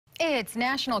It's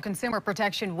National Consumer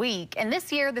Protection Week, and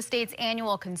this year the state's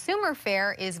annual consumer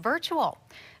fair is virtual.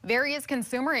 Various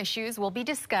consumer issues will be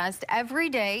discussed every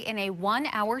day in a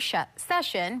one-hour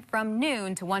session from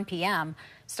noon to 1 p.m.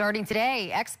 Starting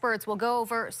today, experts will go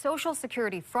over Social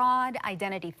Security fraud,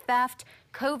 identity theft,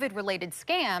 COVID-related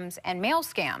scams, and mail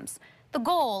scams. The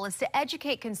goal is to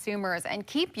educate consumers and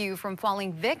keep you from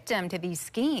falling victim to these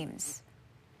schemes.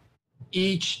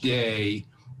 Each day,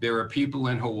 there are people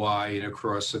in Hawaii and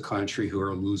across the country who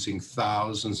are losing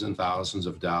thousands and thousands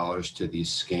of dollars to these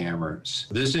scammers.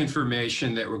 This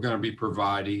information that we're going to be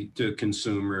providing to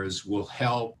consumers will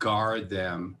help guard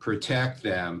them, protect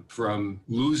them from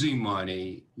losing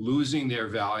money, losing their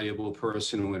valuable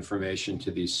personal information to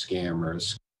these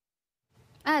scammers.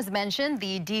 As mentioned,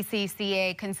 the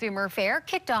DCCA Consumer Fair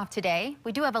kicked off today.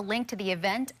 We do have a link to the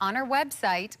event on our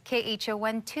website,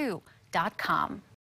 khon2.com.